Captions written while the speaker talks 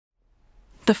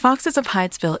The Foxes of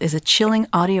Hydesville is a chilling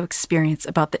audio experience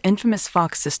about the infamous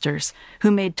Fox sisters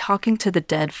who made talking to the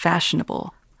dead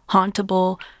fashionable,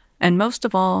 hauntable, and most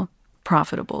of all,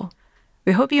 profitable.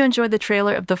 We hope you enjoyed the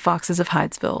trailer of The Foxes of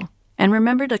Hydesville. And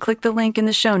remember to click the link in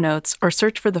the show notes or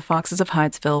search for The Foxes of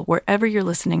Hydesville wherever you're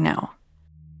listening now.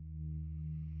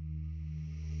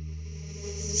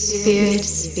 Spirit,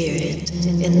 spirit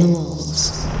in the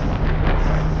walls.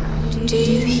 Do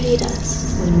you heed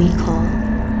us when we call?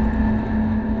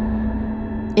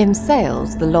 In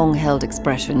sales, the long-held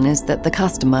expression is that the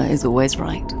customer is always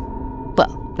right.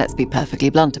 Well, let's be perfectly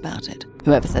blunt about it.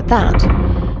 Whoever said that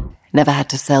never had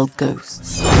to sell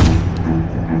ghosts.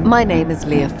 My name is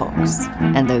Leah Fox,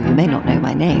 and though you may not know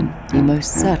my name, you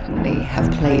most certainly have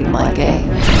played my game.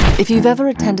 If you've ever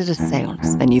attended a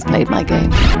seance, then you've played my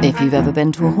game. If you've ever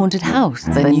been to a haunted house,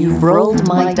 then you've rolled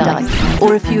my dice.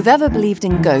 Or if you've ever believed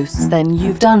in ghosts, then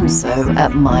you've done so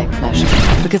at my pleasure.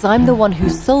 Because I'm the one who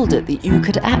sold it that you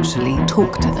could actually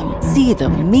talk to them, see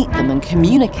them, meet them, and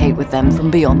communicate with them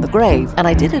from beyond the grave. And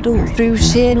I did it all through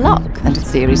sheer luck and a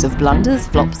series of blunders,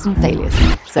 flops, and failures.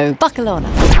 So buckle on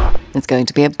up. It's going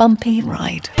to be a bumpy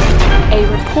ride. A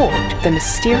report of the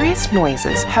mysterious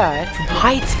noises heard from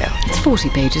Hydesville. It's 40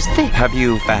 pages thick. Have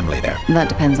you family there? That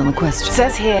depends on the question. It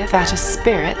says here that a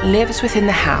spirit lives within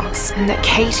the house and that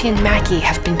Katie and Maggie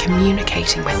have been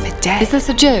communicating with the dead. Is this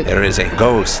a joke? There is a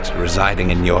ghost residing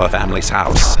in your family's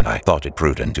house, and I thought it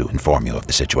prudent to inform you of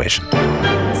the situation.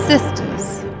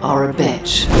 Sisters are a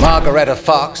bitch. Margaretta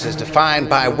Fox is defined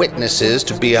by witnesses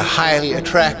to be a highly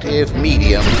attractive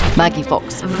medium. Maggie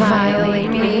Fox. Violate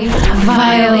me.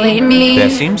 Violate me. There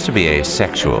seems to be a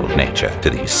sexual nature to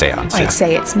these seances. I'd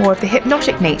say it's more of the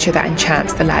hypnotic nature that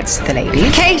enchants the lads to the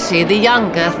ladies. Katie, the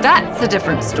younger, that's a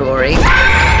different story.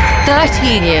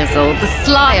 13 years old, the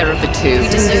slyer of the two. We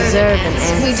deserve an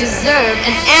answer. We deserve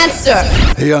an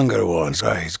answer. The younger one's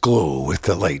eyes glow with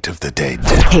the light of the dead.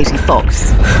 Katie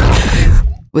Fox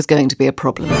was going to be a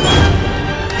problem.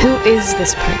 Who is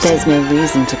this person? There's no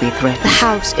reason to be threatened. The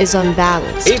house is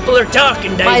unbalanced. People are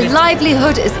talking, David. My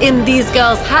livelihood is in these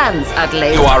girls' hands,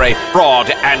 Adelaide. You are a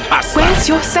fraud and hustler. Where's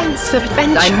your sense of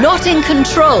adventure? I'm not in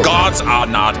control. Gods are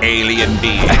not alien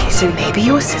beings. Okay, so maybe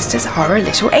your sisters are a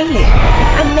little alien.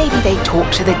 And maybe they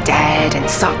talk to the dead and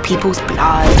suck people's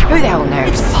blood. Who the hell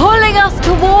knows? Pulling us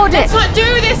toward it. Let's not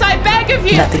do this, I beg of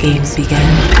you! Let the games begin.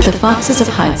 The Foxes of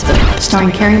Hydesville,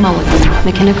 starring Carrie Mulligan,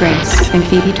 McKenna Grace, and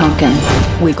Phoebe Tonkin.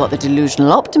 We've got the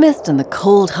delusional optimist and the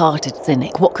cold-hearted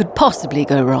cynic. What could possibly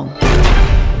go wrong?